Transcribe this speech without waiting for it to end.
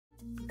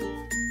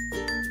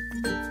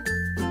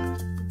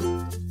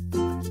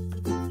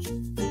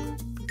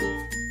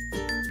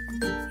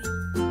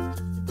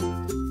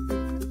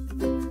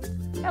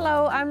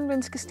I'm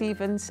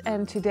Rinske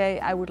and today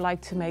I would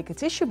like to make a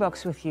tissue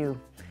box with you.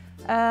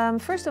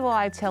 First of all,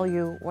 I tell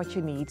you what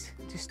you need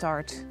to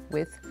start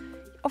with.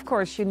 Of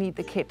course, you need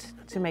the kit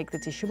to make the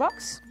tissue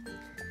box.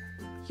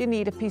 You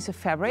need a piece of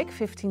fabric,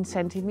 15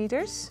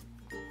 centimeters.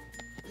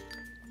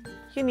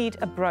 You need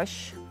a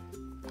brush,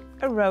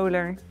 a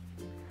roller,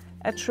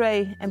 a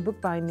tray and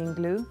bookbinding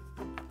glue,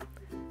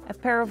 a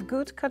pair of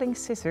good cutting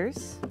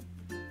scissors,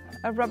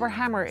 a rubber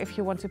hammer if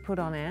you want to put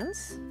on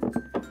ends,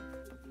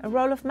 a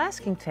roll of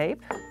masking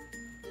tape,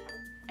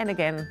 and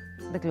again,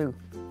 the glue.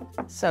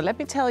 So let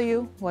me tell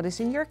you what is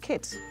in your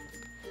kit.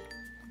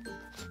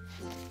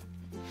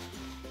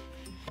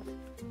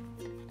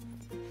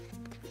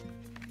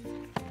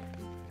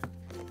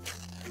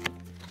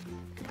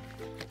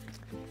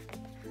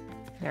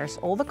 There's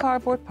all the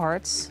cardboard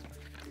parts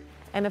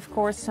and of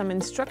course some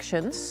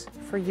instructions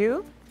for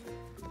you.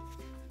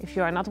 If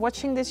you are not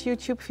watching this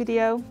YouTube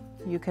video,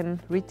 you can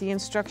read the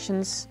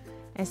instructions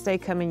as they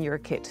come in your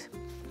kit.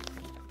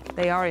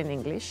 They are in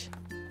English,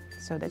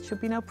 so that should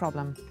be no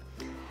problem.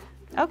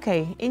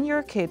 Okay, in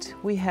your kit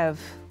we have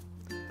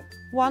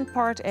 1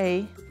 part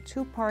A,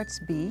 2 parts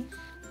B,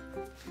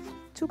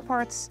 2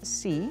 parts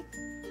C,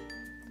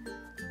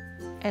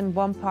 and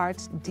 1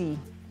 part D.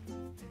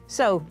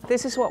 So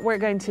this is what we're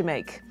going to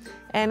make.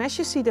 And as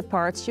you see the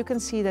parts, you can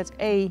see that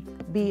A,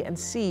 B, and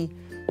C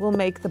will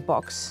make the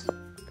box.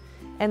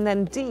 And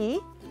then D,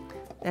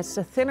 that's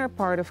the thinner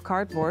part of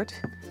cardboard,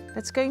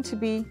 that's going to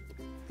be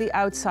the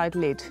outside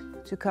lid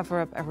to cover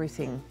up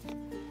everything.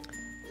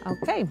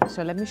 Okay,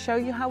 so let me show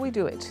you how we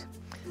do it.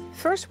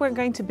 First, we're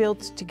going to build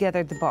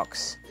together the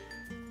box.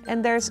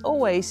 And there's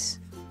always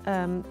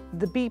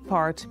the B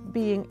part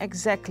being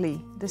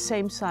exactly the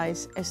same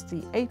size as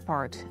the A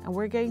part. And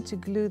we're going to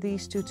glue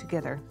these two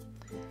together.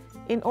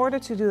 In order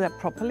to do that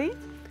properly,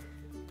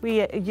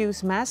 we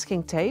use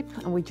masking tape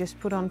and we just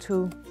put on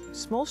 2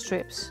 small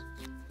strips.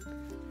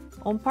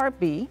 On part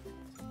B,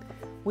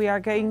 we are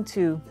going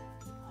to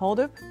hold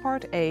up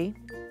part A,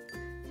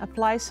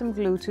 apply some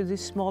glue to the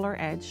smaller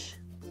edge.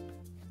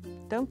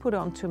 Don't put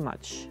on too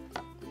much,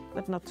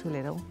 but not too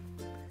little.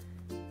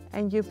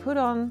 And you put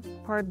on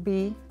part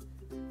B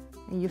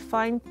and you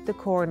find the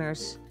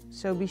corners,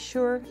 so be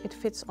sure it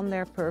fits on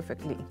there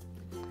perfectly.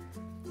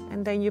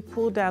 And then you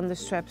pull down the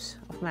straps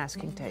of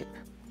masking tape.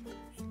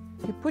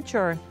 You put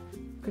your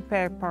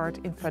prepared part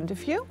in front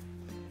of you,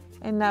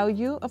 and now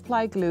you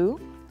apply glue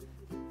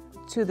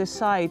to the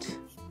side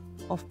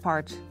of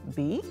part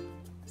B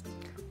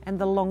and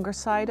the longer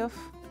side of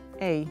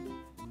A.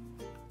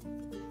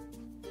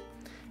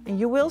 And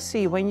you will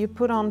see when you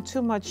put on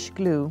too much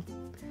glue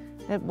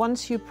that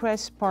once you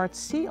press part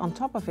C on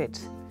top of it,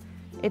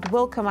 it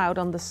will come out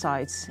on the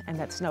sides, and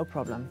that's no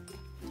problem.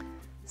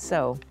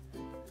 So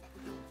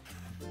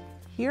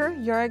here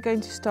you are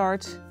going to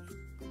start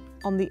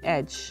on the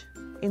edge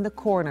in the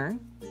corner.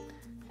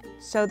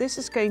 So this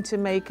is going to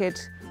make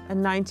it a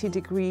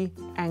 90-degree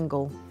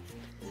angle.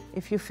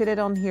 If you fit it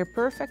on here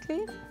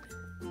perfectly,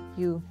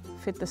 you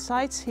fit the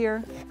sides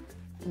here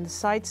and the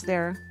sides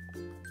there.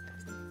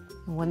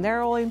 And when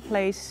they're all in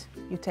place,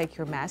 you take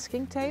your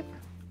masking tape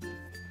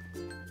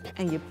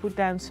and you put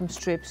down some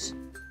strips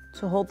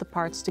to hold the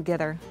parts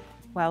together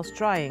whilst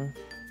drying.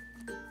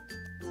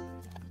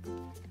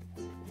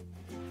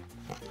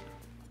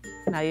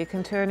 Now you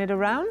can turn it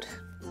around.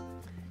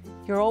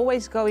 You're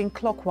always going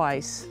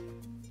clockwise,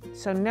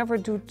 so never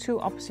do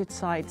 2 opposite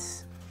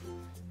sides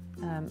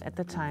at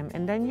the time.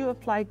 And then you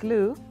apply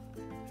glue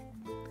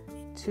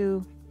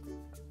to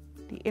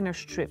the inner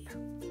strip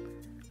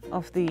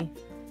of the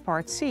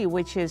part C,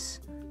 which is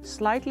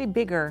slightly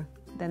bigger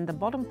than the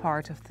bottom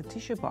part of the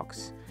tissue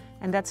box.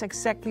 And that's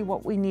exactly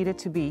what we need it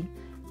to be,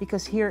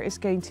 because here is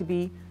going to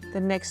be the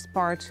next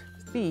part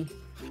B.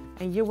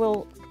 And you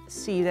will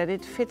see that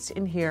it fits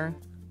in here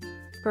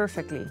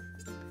perfectly.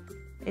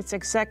 It's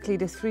exactly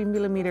the 3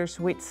 millimeters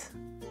width,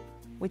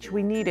 which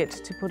we needed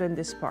to put in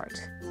this part.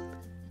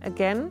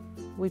 Again,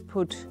 we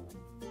put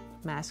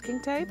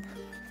masking tape,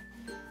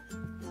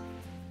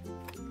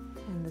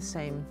 and the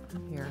same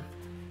here.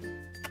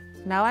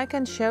 Now I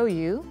can show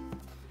you,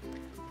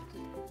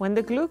 when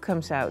the glue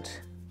comes out,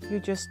 you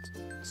just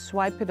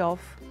swipe it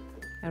off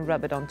and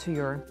rub it onto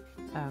your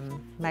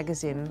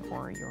magazine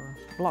or your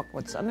block,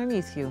 what's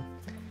underneath you.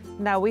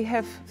 Now we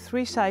have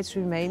 3 sides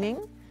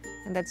remaining,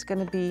 and that's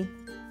going to be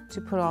to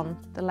put on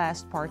the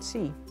last part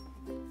C.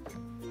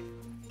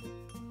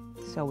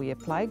 So we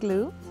apply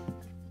glue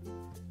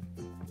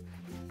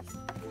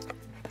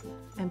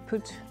and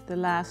put the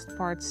last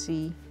part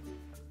C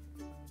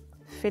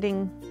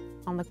fitting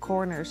on the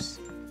corners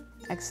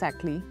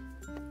exactly.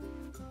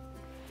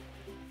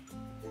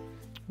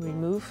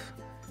 Remove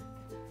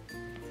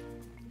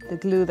the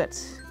glue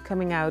that's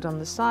coming out on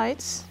the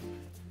sides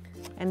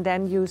and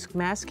then use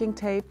masking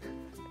tape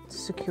to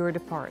secure the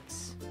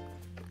parts.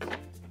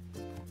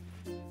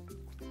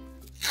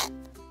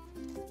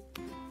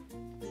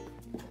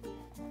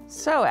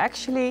 So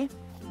actually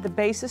the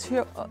base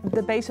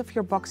of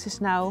your box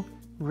is now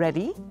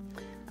ready,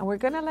 and we're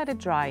gonna let it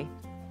dry.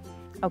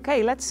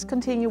 Okay, let's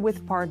continue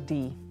with part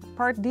D.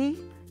 Part D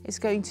is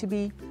going to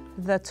be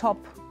the top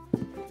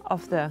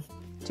of the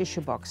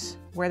tissue box,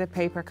 where the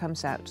paper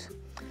comes out.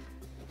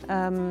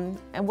 And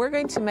we're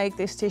going to make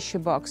this tissue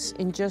box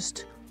in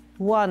just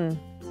one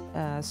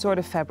sort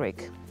of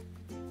fabric.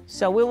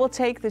 So we will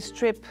take the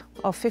strip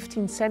of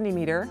 15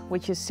 centimeter,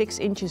 which is 6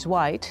 inches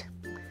wide,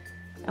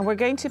 and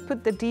we're going to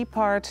put the D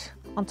part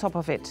on top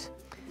of it.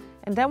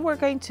 And then we're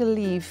going to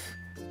leave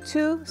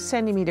 2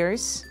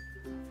 centimeters,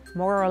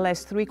 more or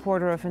less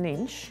 3/4 of an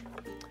inch,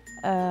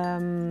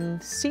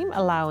 seam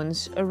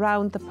allowance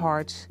around the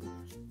part,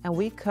 and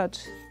we cut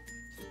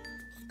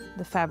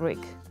the fabric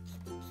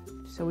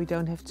so we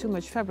don't have too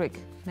much fabric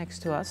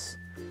next to us.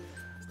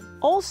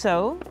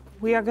 Also,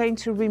 we are going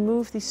to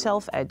remove the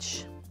self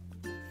edge.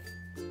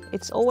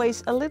 It's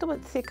always a little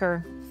bit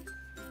thicker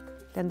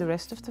than the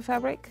rest of the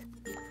fabric,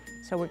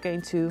 so we're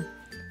going to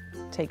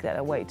take that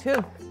away too.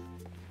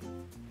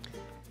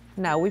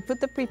 Now we put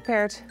the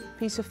prepared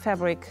piece of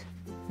fabric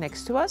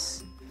next to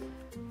us.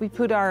 We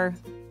put our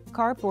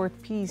cardboard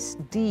piece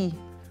D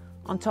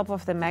on top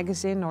of the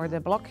magazine or the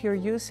block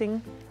you're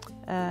using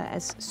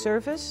as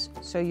surface,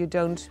 so you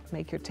don't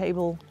make your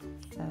table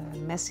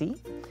messy.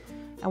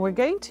 And we're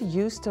going to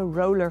use the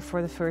roller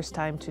for the first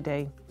time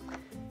today.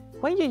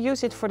 When you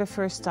use it for the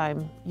first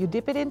time, you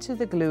dip it into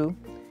the glue,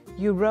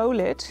 you roll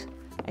it,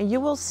 and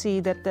you will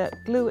see that the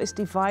glue is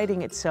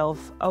dividing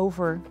itself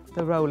over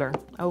the roller,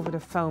 over the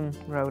foam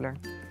roller.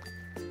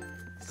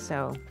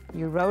 So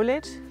you roll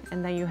it,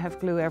 and then you have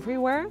glue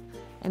everywhere.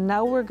 And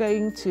now we're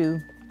going to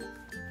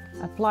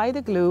apply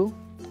the glue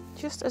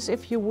just as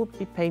if you would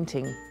be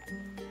painting.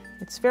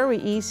 It's very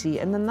easy,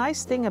 and the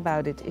nice thing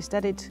about it is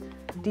that it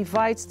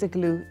divides the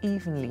glue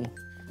evenly.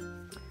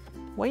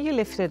 When you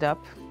lift it up,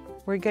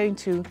 we're going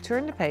to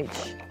turn the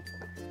page.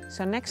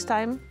 So next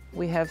time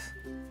we have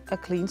a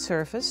clean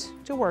surface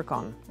to work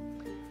on.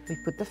 We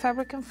put the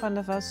fabric in front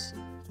of us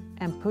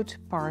and put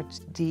part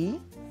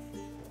D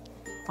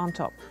on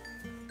top.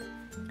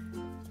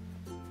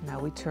 Now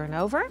we turn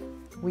over.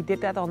 We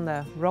did that on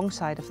the wrong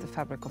side of the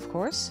fabric, of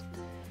course.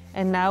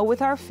 And now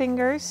with our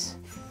fingers,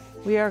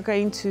 we are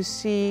going to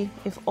see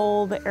if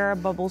all the air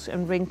bubbles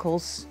and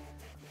wrinkles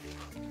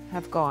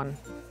have gone.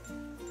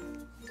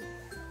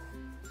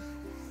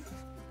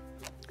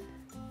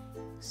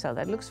 So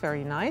that looks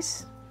very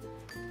nice.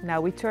 Now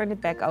we turn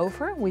it back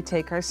over, we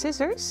take our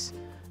scissors,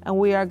 and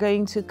we are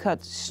going to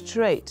cut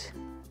straight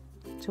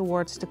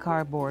towards the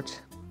cardboard.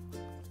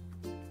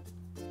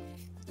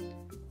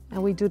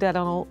 And we do that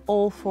on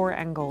all 4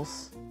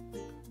 angles.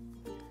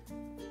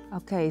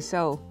 Okay,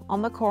 so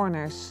on the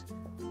corners,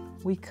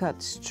 we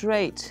cut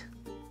straight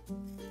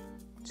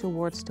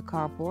towards the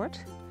cardboard.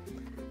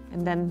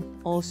 And then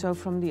also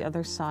from the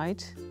other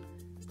side,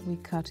 we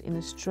cut in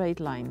a straight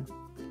line.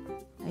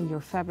 And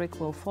your fabric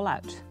will fall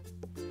out.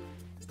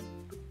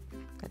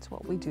 That's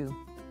what we do.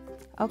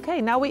 Okay,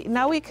 now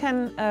we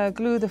can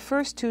glue the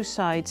first 2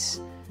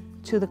 sides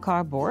to the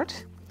cardboard.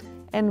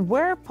 And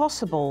where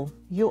possible,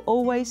 you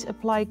always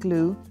apply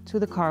glue to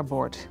the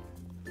cardboard.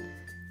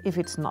 If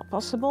it's not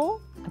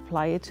possible,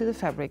 apply it to the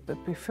fabric,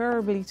 but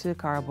preferably to the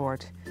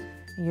cardboard.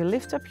 And you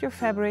lift up your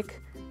fabric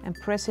and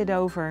press it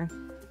over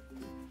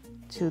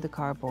to the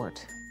cardboard.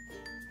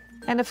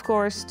 And of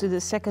course, to the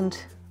second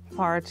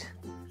part,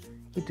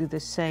 you do the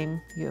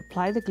same. You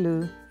apply the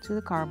glue to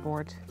the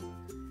cardboard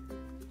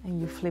and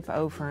you flip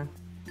over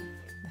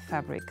the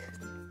fabric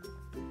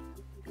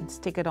and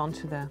stick it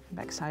onto the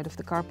back side of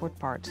the cardboard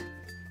part.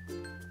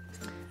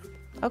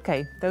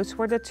 Okay, those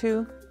were the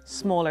 2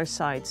 smaller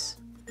sides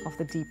of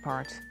the D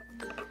part.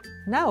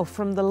 Now,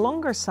 from the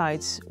longer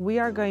sides, we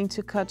are going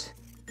to cut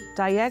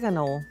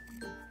diagonal.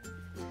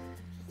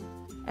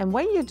 And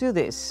when you do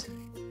this,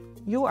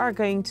 you are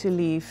going to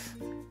leave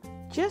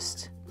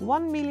just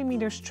 1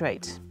 millimeter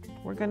straight.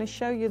 We're going to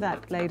show you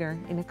that later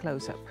in a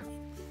close-up.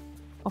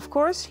 Of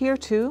course, here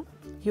too,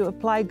 you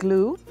apply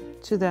glue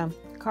to the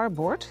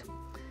cardboard.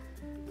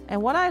 And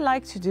what I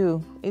like to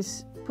do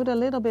is put a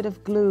little bit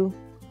of glue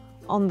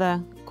on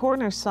the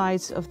corner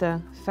sides of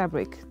the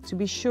fabric to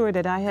be sure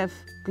that I have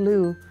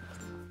glue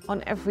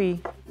on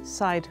every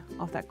side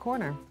of that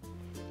corner.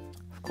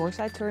 Of course,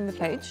 I turn the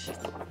page.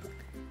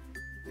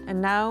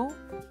 And now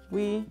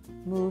we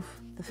move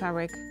the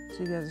fabric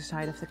to the other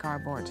side of the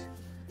cardboard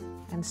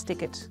and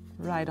stick it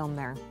right on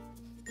there.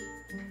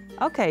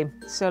 Okay,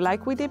 so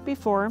like we did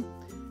before,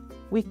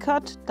 we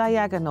cut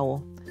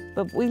diagonal,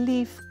 but we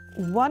leave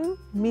 1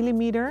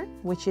 millimeter,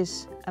 which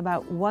is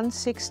about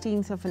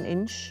 1/16 of an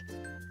inch,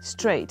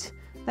 straight.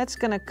 That's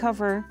gonna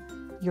cover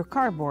your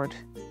cardboard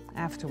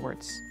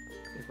afterwards.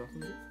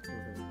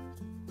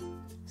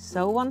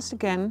 So once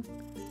again,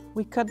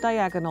 we cut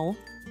diagonal,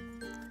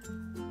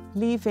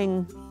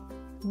 leaving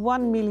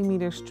 1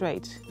 millimeter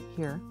straight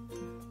here,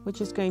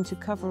 which is going to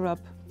cover up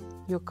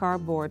your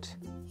cardboard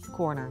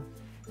corner.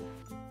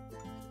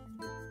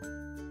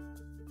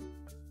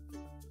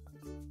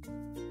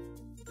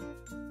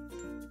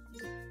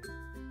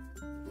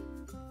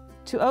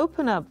 To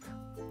open up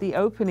the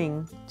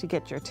opening to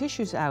get your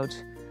tissues out,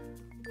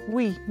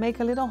 we make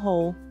a little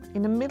hole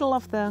in the middle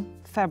of the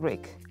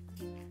fabric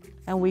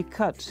and we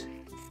cut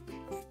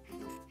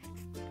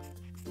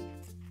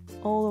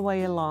all the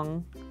way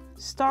along,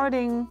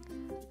 starting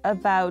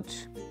about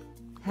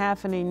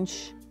 ½ an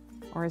inch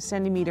or a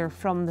centimeter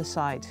from the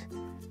side.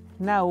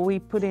 Now we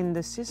put in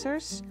the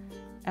scissors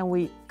and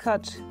we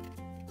cut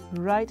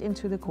right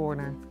into the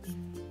corner.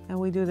 And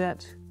we do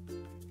that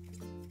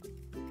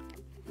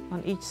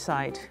on each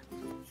side.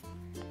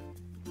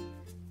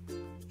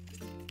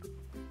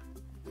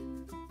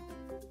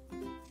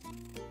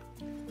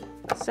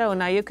 So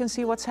now you can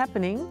see what's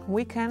happening.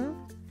 We can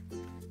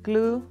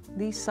glue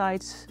these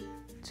sides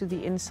to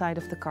the inside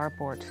of the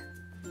cardboard.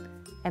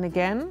 And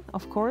again,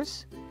 of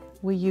course,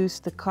 we use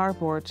the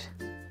cardboard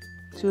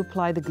to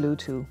apply the glue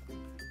to.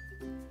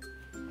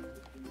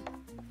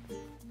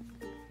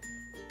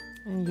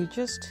 And you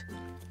just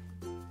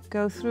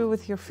go through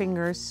with your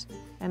fingers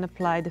and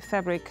apply the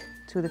fabric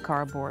to the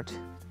cardboard.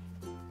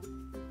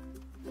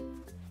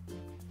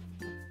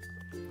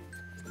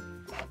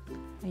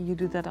 And you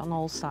do that on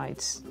all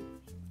sides.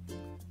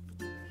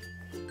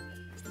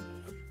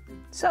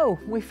 So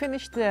we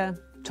finished the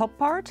top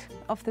part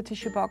of the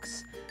tissue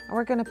box and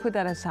we're going to put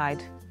that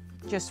aside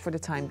just for the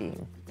time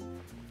being.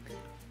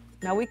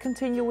 Now we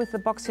continue with the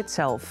box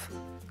itself.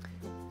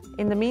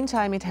 In the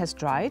meantime it has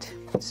dried,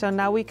 so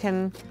now we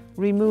can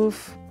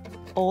remove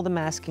all the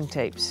masking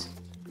tapes.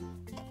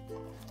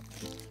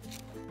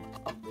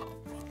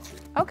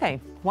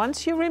 Okay,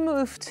 once you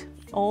removed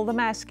all the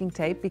masking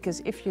tape,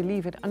 because if you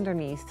leave it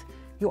underneath,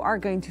 you are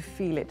going to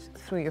feel it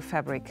through your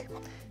fabric,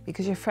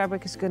 because your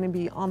fabric is going to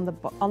be on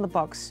the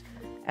box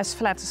as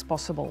flat as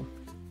possible.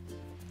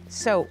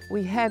 So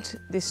we had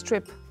this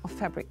strip of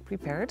fabric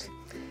prepared,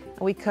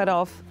 and we cut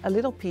off a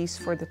little piece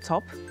for the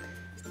top.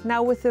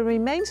 Now with the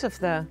remains of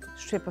the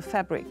strip of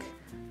fabric,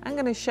 I'm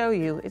going to show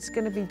you it's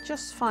going to be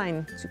just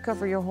fine to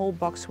cover your whole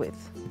box with.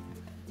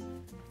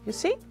 You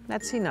see?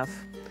 That's enough.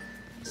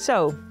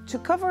 So to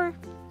cover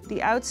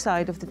the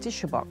outside of the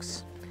tissue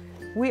box,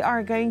 we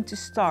are going to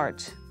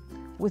start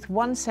with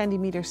 1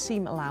 centimeter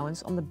seam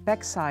allowance on the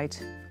back side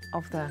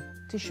of the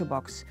tissue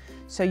box.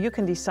 So you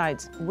can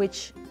decide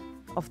which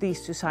of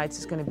these two sides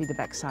is going to be the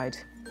back side.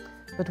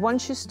 But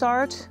once you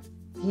start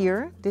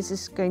here, this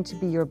is going to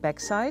be your back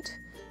side,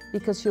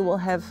 because you will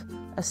have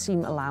a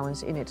seam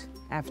allowance in it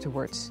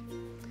afterwards.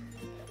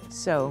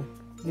 So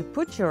you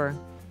put your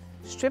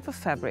strip of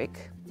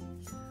fabric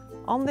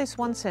on this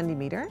 1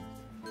 centimeter,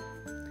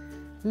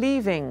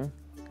 leaving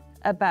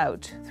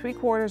about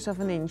 3/4 of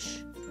an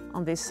inch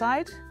on this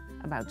side,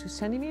 about 2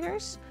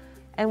 centimeters,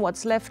 and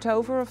what's left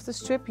over of the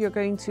strip you're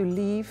going to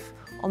leave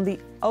on the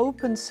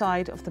open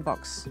side of the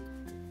box.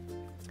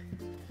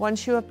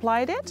 Once you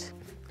applied it,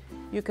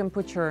 you can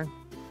put your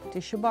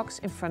tissue box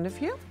in front of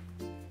you,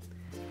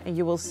 and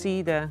you will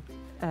see the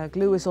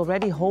glue is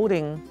already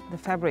holding the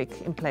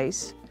fabric in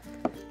place.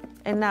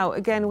 And now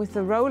again with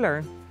the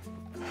roller,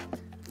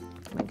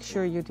 make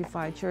sure you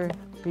divide your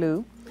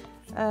glue.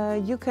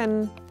 You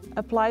can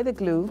apply the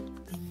glue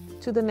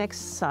to the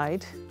next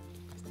side.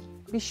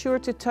 Be sure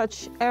to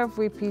touch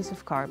every piece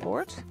of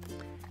cardboard,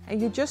 and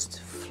you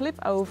just flip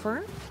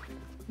over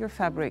your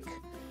fabric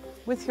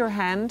with your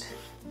hand.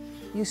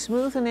 You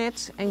smoothen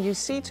it and you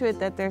see to it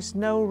that there's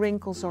no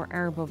wrinkles or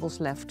air bubbles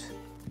left.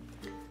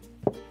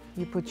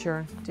 You put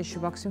your tissue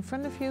box in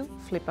front of you,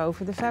 flip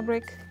over the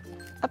fabric,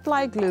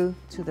 apply glue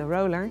to the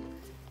roller,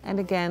 and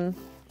again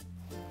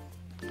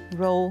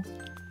roll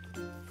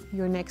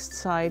your next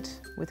side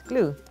with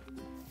glue.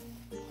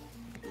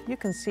 You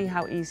can see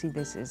how easy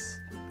this is.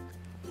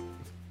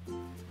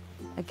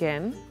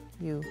 Again,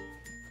 you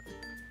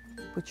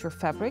put your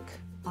fabric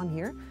on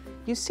here.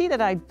 You see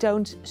that I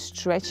don't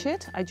stretch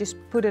it, I just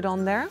put it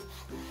on there.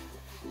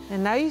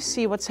 And now you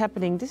see what's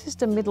happening. This is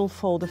the middle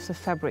fold of the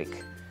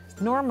fabric.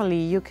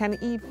 Normally you can't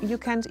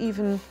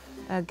even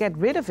get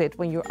rid of it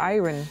when you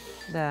iron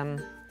the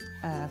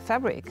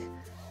fabric.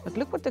 But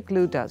look what the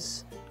glue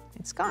does.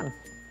 It's gone.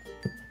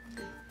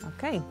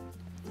 Okay,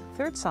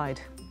 third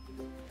side.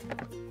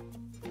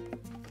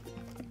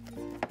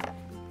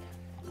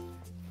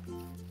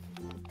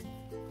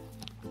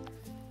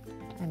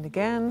 And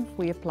again,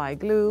 we apply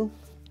glue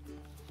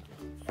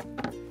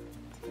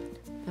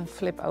and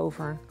flip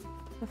over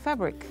the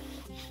fabric.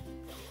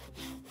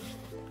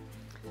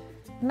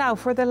 Now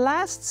for the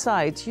last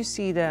side, you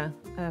see the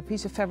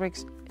piece of fabric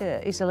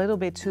is a little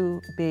bit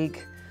too big.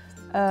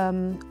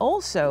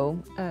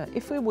 Also,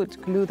 if we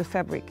would glue the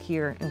fabric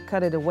here and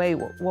cut it away,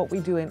 what we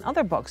do in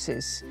other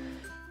boxes,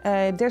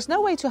 there's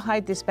no way to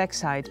hide this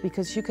backside,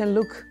 because you can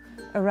look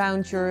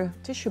around your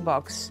tissue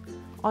box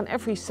on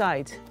every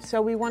side.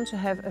 So we want to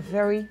have a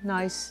very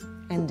nice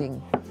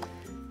ending.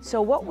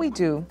 So what we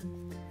do,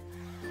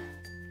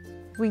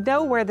 we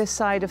know where the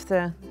side of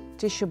the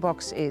tissue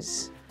box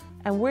is,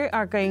 and we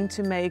are going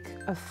to make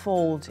a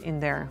fold in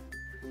there.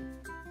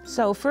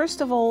 So first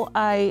of all,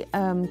 I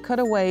cut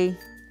away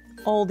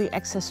all the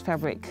excess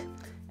fabric,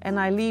 and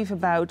I leave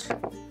about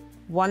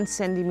 1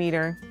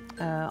 centimeter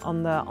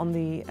on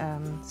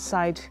the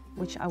side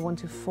which I want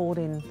to fold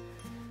in.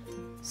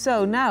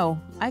 So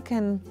now I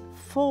can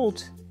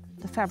fold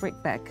the fabric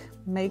back,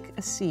 make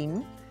a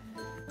seam,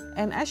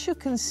 and as you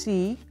can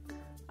see,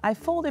 I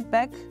fold it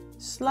back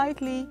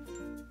slightly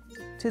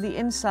to the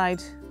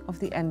inside of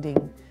the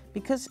ending.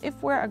 Because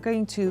if we are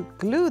going to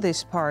glue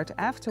this part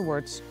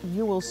afterwards,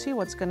 you will see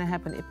what's going to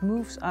happen. It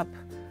moves up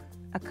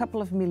a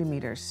couple of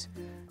millimeters.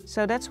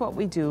 So that's what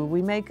we do.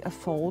 We make a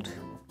fold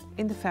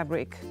in the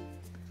fabric,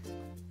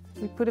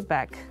 we put it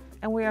back,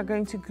 and we are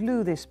going to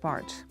glue this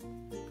part.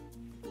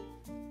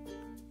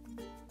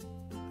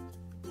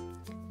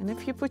 And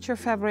if you put your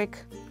fabric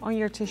on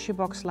your tissue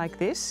box like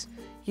this,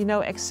 you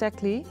know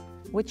exactly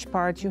which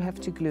part you have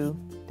to glue.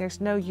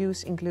 There's no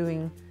use in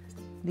gluing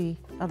the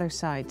other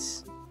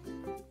sides.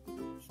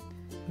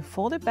 You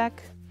fold it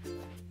back,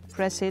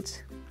 press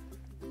it,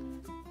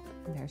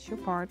 and there's your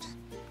part.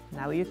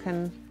 Now you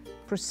can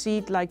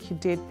proceed like you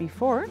did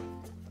before.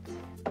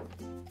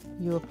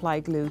 You apply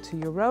glue to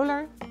your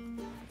roller.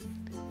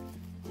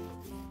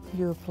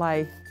 You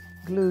apply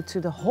glue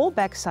to the whole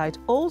back side,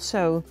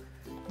 also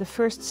the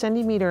first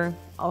centimeter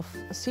of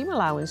seam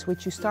allowance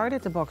which you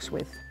started the box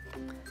with.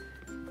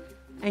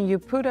 And you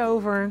put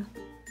over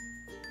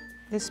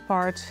this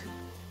part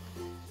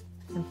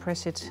and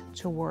press it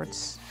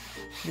towards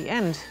the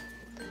end.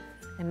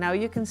 And now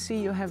you can see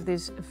you have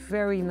this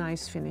very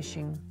nice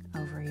finishing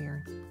over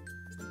here.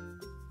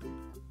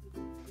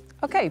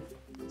 Okay,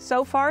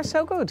 so far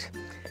so good.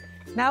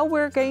 Now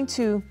we're going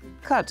to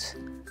cut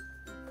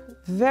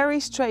very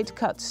straight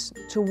cuts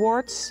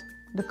towards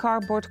the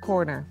cardboard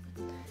corner.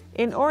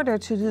 In order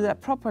to do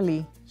that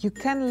properly, you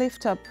can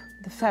lift up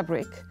the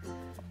fabric,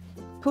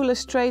 pull a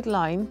straight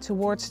line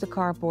towards the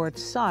cardboard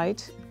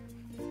side,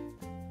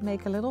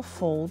 make a little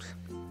fold,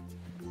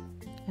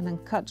 and then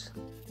cut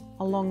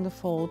along the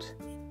fold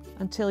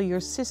until your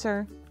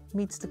scissor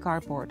meets the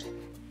cardboard.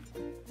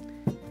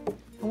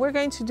 And we're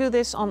going to do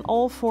this on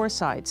all four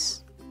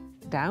sides.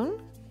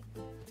 Down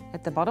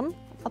at the bottom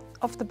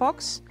of the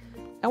box,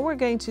 and we're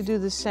going to do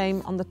the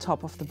same on the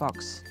top of the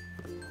box.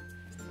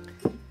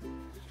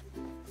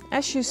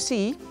 As you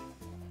see,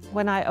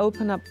 when I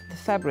open up the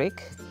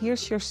fabric,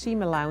 here's your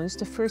seam allowance,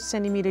 the first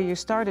centimeter you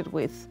started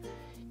with.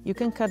 You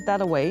can cut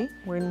that away,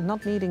 we're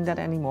not needing that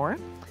anymore.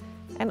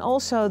 And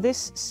also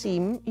this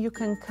seam you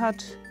can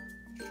cut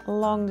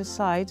along the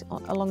side,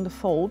 along the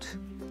fold,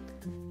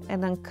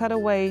 and then cut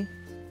away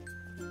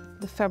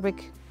the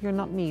fabric you're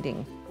not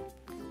needing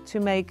to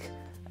make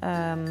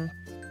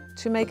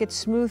it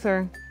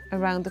smoother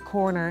around the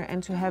corner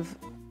and to have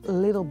a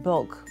little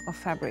bulk of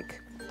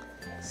fabric.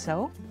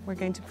 So we're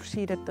going to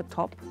proceed at the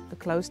top, the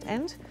closed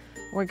end.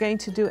 We're going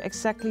to do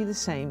exactly the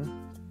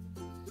same.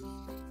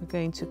 We're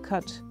going to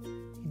cut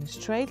in a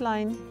straight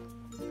line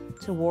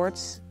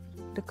towards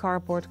the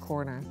cardboard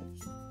corner.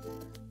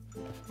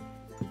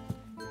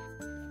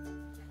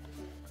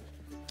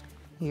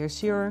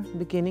 Here's your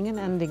beginning and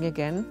ending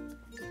again.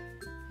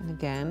 And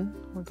again,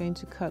 we're going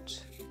to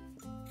cut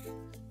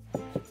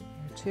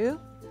here too.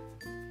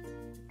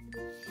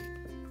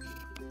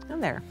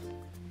 And there.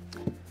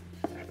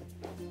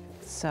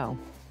 So,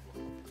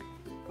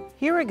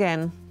 here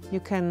again, you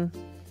can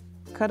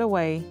cut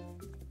away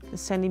the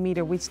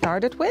centimeter we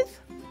started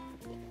with,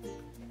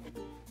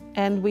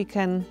 and we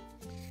can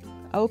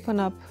open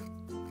up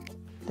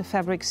the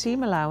fabric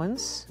seam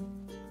allowance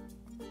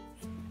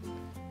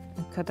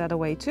and cut that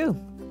away too.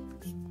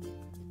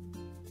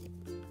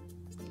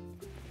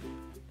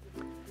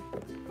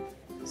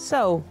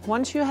 So,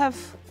 once you have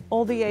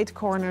all the 8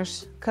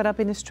 corners cut up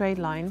in a straight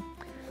line,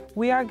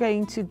 we are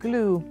going to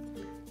glue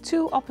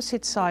 2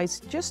 opposite sides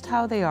just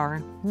how they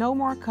are. No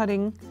more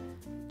cutting,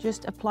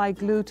 just apply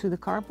glue to the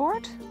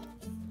cardboard.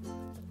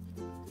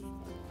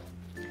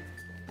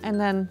 And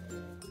then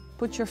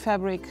put your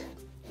fabric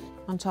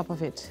on top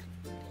of it.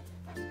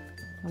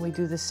 And we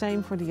do the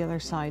same for the other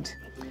side.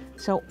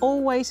 So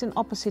always in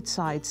opposite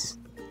sides.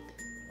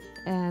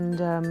 And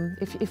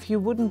if you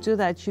wouldn't do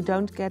that, you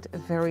don't get a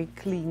very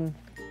clean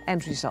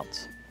end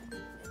result.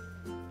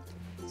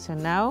 So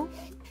now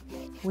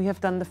we have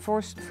done the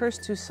first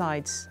 2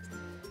 sides.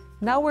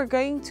 Now we're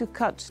going to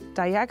cut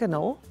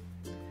diagonal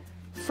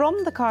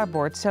from the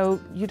cardboard, so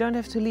you don't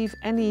have to leave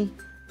any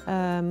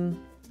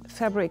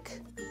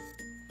fabric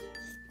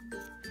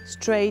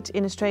straight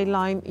in a straight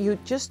line. You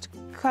just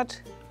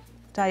cut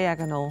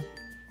diagonal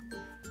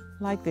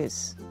like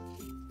this,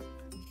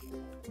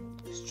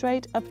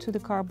 straight up to the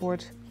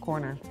cardboard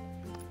corner.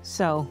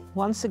 So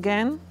once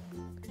again,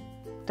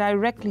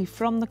 directly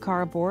from the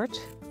cardboard,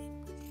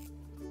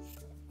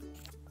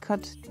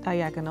 cut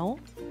diagonal,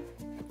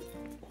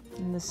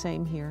 and the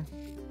same here.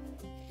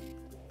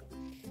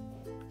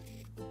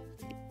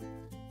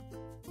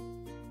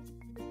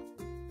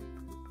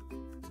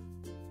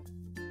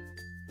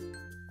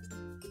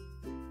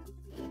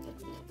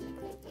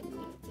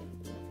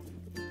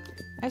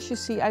 As you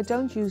see, I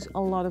don't use a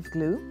lot of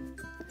glue,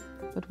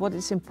 but what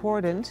is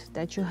important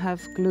that you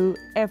have glue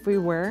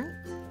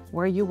everywhere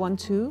where you want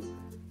to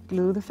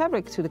glue the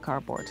fabric to the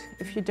cardboard.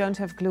 If you don't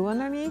have glue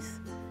underneath,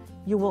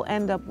 you will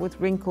end up with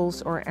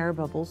wrinkles or air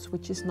bubbles,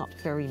 which is not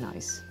very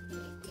nice.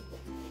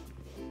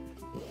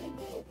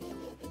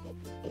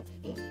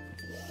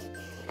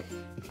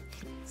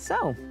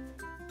 So,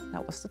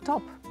 that was the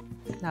top.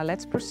 Now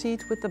let's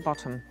proceed with the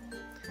bottom.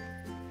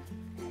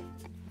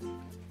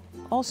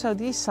 Also,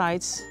 these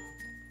sides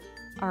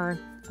are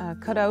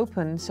cut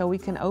open so we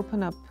can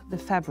open up the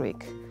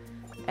fabric.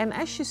 And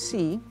as you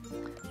see,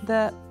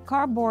 the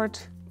cardboard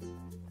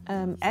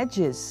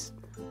edges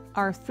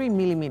are 3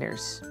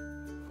 millimeters.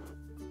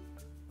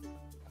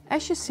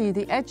 As you see,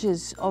 the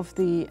edges of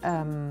the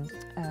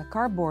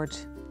cardboard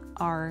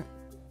are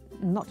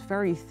not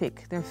very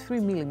thick. They're 3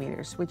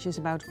 millimeters, which is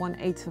about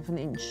 1/8 of an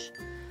inch.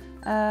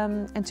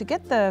 And to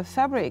get the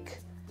fabric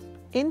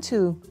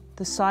into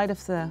the side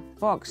of the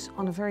box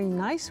on a very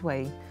nice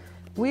way,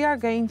 we are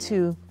going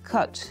to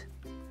cut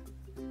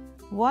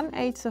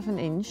 1/8 of an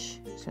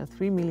inch, so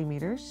 3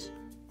 millimeters,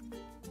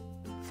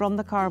 from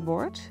the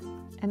cardboard,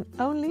 and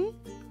only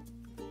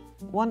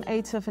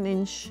 1/8 of an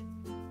inch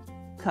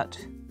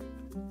cut.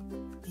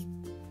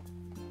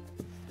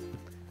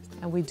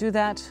 And we do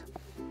that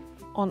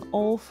on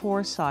all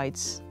 4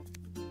 sides.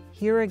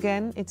 Here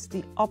again, it's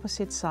the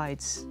opposite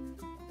sides.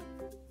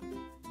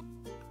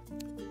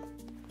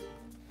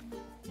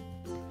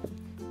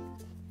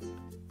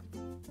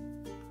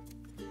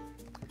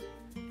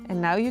 And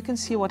now you can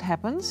see what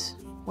happens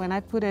when I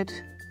put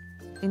it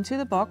into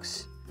the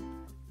box.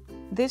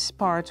 This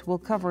part will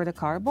cover the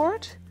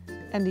cardboard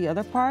and the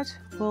other part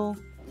will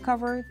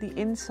cover the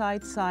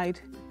inside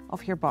side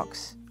of your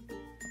box.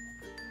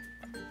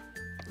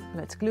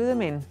 Let's glue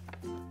them in.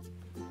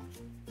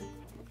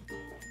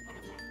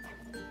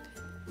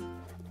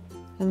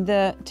 And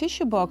the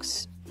tissue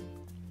box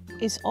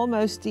is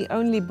almost the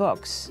only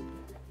box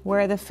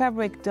where the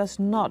fabric does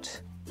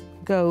not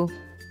go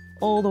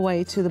all the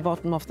way to the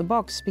bottom of the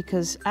box,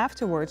 because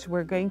afterwards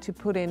we're going to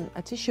put in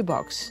a tissue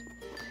box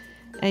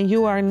and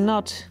you are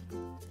not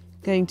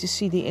going to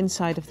see the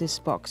inside of this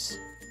box.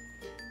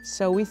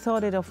 So we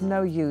thought it of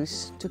no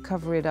use to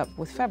cover it up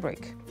with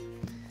fabric.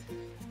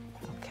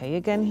 Okay,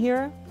 again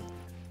here,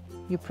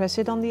 you press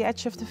it on the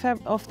edge of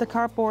the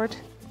cardboard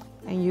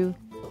and you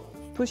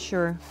push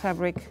your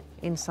fabric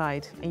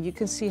inside, and you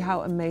can see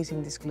how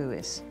amazing this glue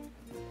is.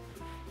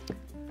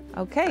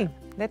 Okay,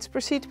 let's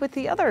proceed with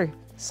the other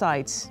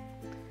sides.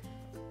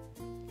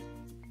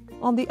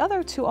 On the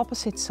other 2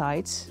 opposite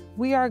sides,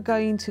 we are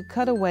going to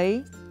cut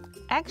away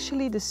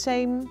actually the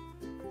same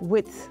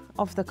width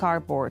of the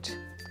cardboard,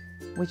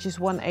 which is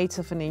 1/8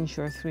 of an inch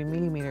or 3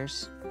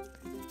 millimeters.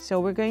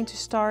 So we're going to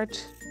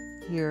start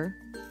here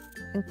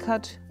and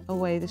cut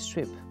away the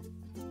strip.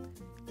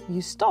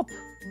 You stop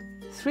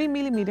 3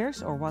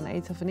 millimeters or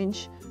 1/8 of an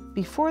inch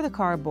before the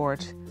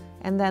cardboard,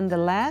 and then the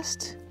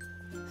last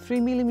 3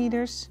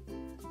 millimeters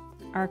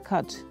are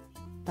cut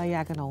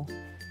diagonal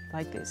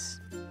like this.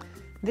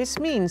 This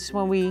means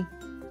when we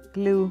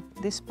glue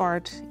this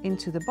part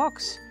into the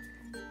box,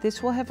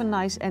 this will have a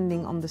nice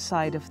ending on the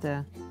side of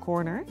the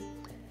corner,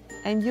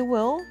 and you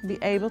will be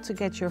able to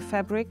get your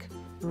fabric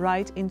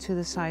right into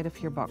the side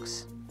of your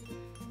box.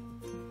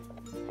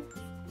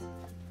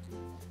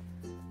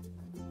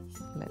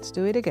 Let's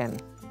do it again.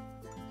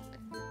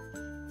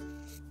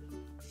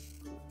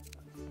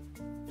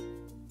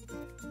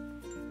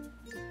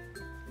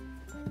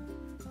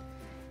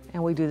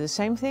 And we do the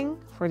same thing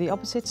for the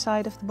opposite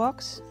side of the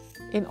box.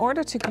 In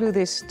order to glue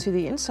this to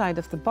the inside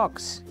of the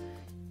box,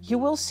 you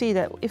will see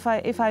that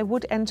if I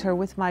would enter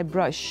with my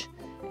brush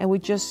and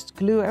would just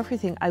glue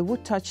everything, I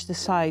would touch the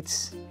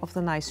sides of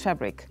the nice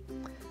fabric.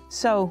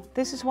 So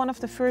this is one of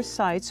the first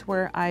sides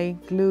where I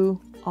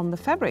glue on the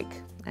fabric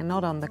and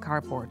not on the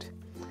cardboard.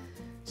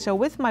 So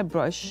with my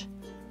brush,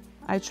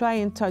 I try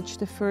and touch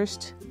the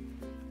first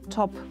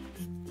top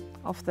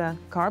of the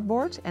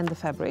cardboard and the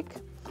fabric.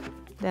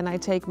 Then I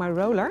take my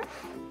roller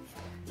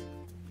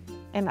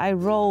and I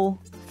roll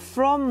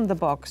from the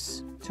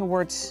box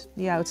towards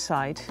the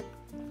outside.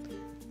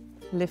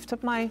 Lift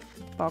up my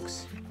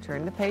box,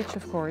 turn the page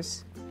of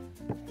course,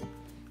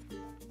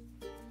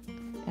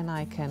 and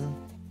I can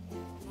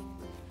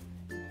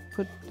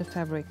put the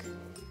fabric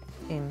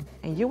in.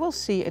 And you will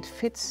see it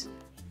fits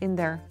in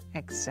there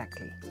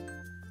exactly.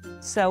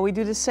 So we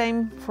do the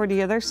same for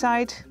the other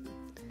side.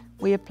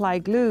 We apply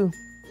glue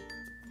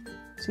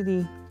to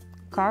the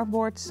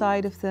cardboard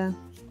side of the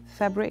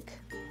fabric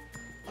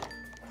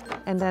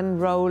and then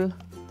roll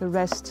the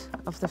rest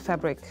of the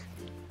fabric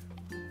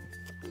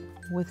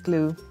with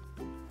glue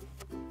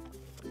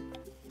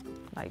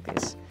like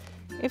this.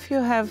 If you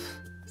have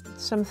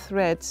some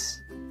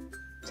threads,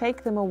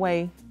 take them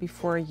away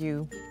before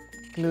you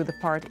glue the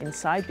part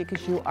inside,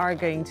 because you are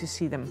going to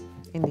see them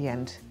in the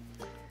end.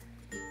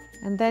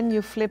 And then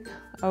you flip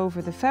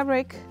over the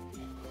fabric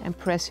and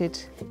press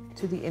it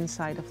to the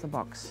inside of the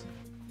box.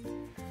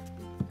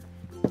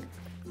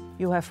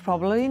 You have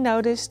probably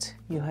noticed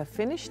you have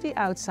finished the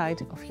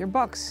outside of your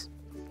box.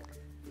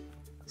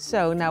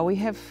 So now we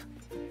have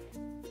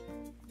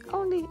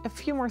only a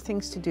few more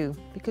things to do,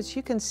 because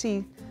you can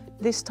see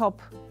this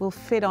top will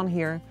fit on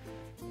here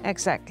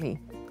exactly.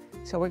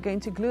 So we're going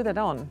to glue that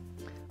on.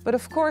 But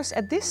of course,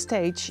 at this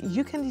stage,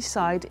 you can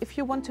decide if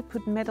you want to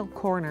put metal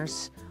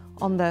corners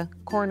on the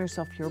corners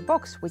of your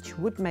box, which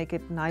would make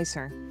it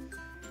nicer.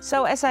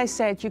 So as I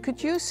said, you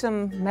could use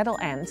some metal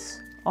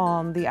ends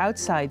on the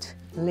outside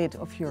lid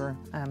of your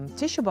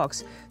tissue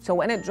box. So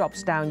when it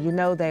drops down, you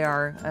know they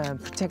are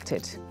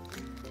protected.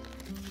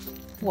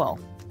 Well,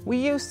 we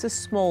use the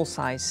small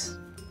size.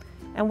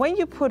 And when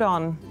you put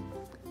on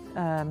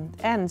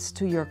ends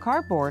to your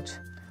cardboard,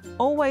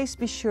 always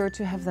be sure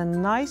to have the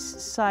nice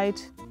side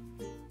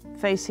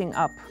facing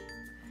up.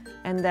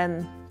 And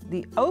then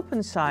the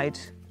open side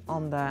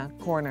on the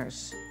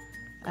corners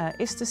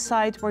is the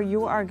side where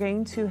you are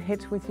going to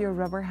hit with your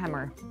rubber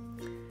hammer.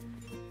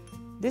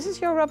 This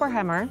is your rubber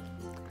hammer,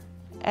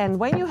 and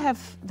when you have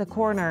the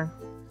corner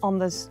on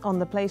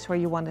the place where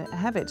you want to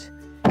have it,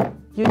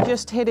 you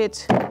just hit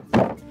it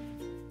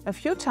a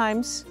few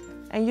times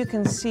and you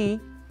can see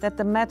that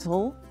the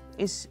metal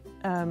is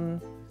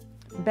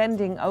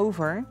bending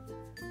over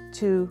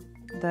to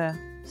the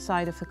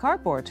side of the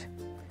cardboard.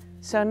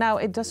 So now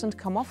it doesn't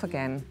come off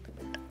again.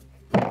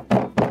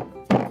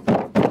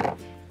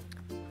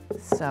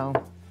 So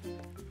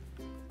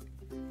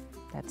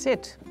that's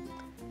it.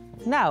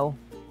 Now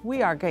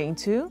we are going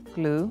to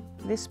glue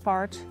this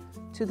part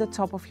to the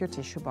top of your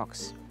tissue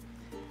box.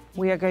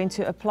 We are going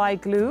to apply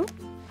glue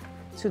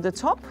to the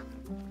top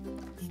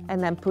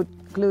and then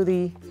glue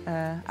the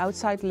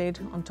outside lid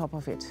on top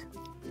of it.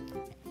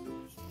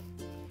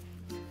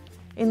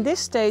 In this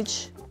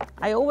stage,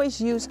 I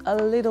always use a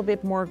little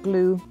bit more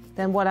glue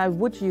than what I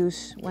would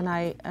use when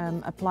I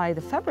apply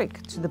the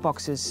fabric to the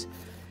boxes,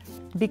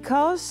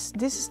 because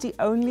this is the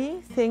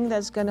only thing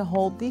that's going to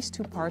hold these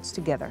two parts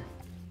together.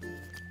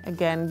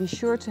 Again, be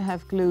sure to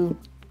have glue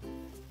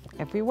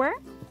everywhere,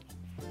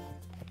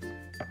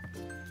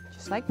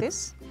 just like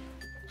this.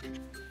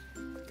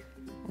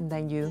 And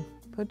then you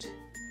put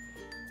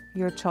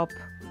your top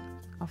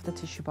of the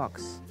tissue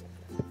box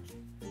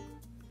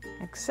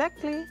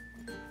exactly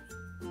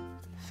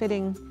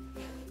fitting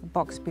the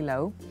box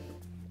below.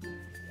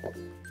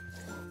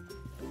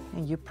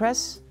 And you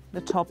press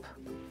the top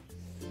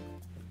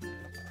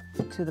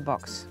to the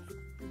box.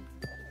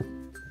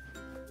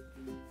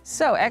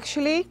 So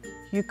actually,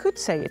 you could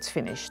say it's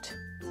finished.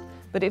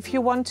 But if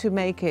you want to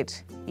make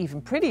it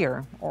even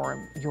prettier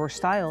or your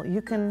style,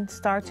 you can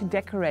start to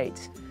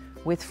decorate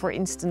with, for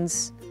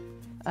instance,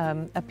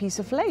 a piece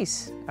of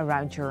lace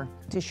around your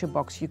tissue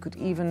box. You could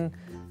even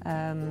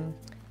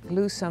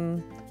glue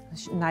some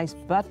nice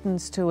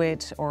buttons to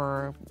it,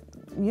 or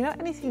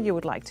anything you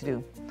would like to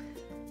do.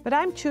 But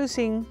I'm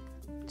choosing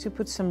to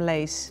put some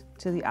lace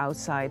to the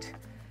outside.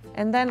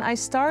 And then I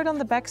start on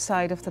the back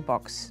side of the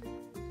box.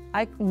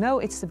 I know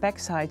it's the back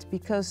side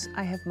because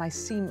I have my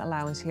seam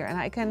allowance here, and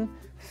I can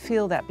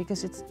feel that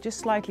because it's just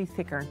slightly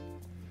thicker.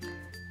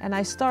 And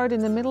I start in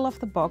the middle of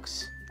the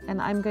box,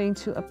 and I'm going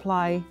to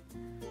apply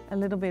a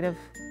little bit of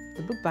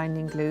the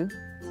bookbinding glue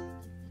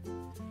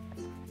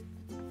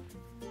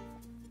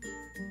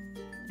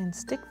and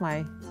stick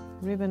my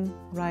ribbon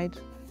right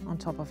on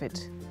top of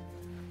it.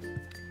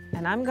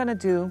 And I'm going to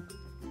do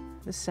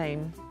the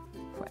same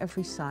for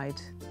every side.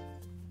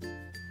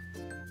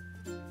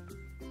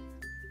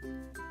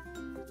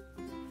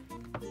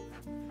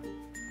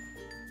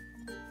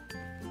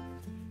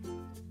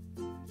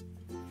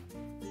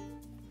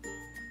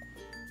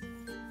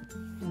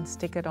 And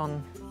stick it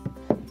on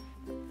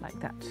like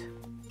that.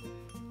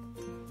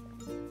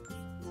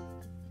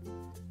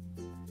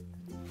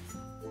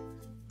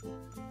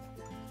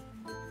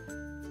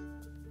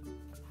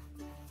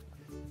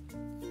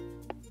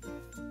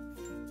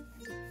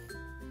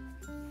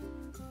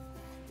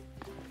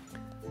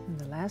 And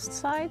the last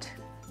side.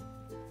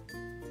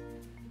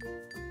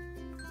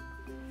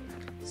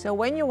 So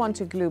when you want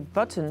to glue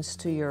buttons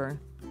to your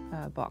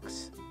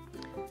box,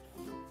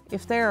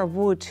 if they are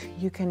wood,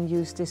 you can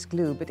use this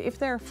glue, but if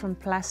they're from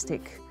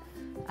plastic,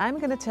 I'm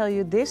going to tell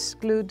you this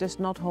glue does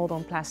not hold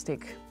on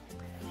plastic.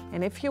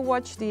 And if you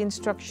watch the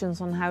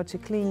instructions on how to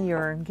clean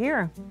your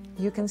gear,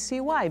 you can see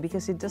why,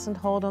 because it doesn't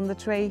hold on the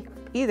tray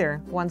either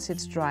once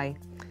it's dry.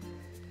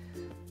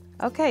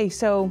 Okay,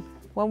 so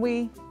when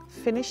we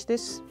finish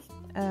this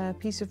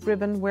piece of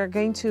ribbon, we're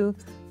going to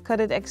cut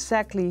it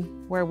exactly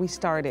where we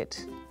started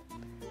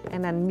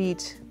and then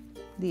meet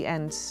the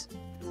ends,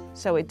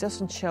 so it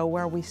doesn't show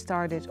where we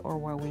started or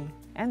where we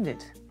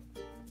ended.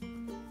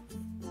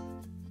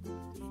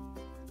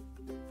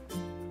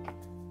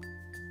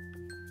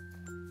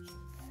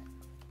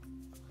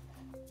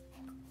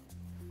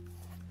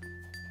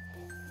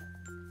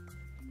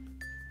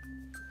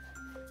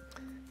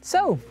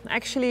 So,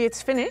 actually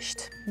it's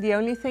finished. The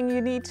only thing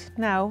you need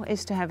now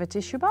is to have a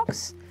tissue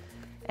box.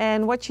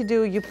 And what you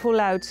do, you pull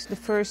out the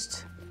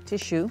first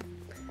tissue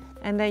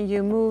and then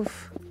you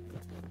move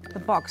the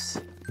box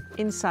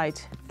inside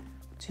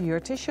to your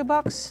tissue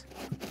box,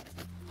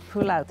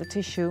 pull out the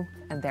tissue,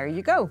 and there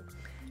you go.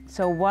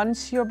 So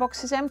once your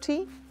box is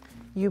empty,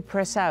 you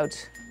press out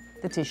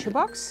the tissue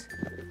box,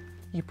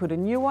 you put a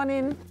new one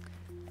in,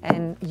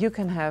 and you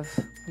can have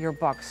your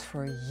box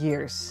for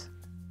years.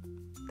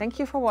 Thank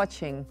you for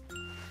watching.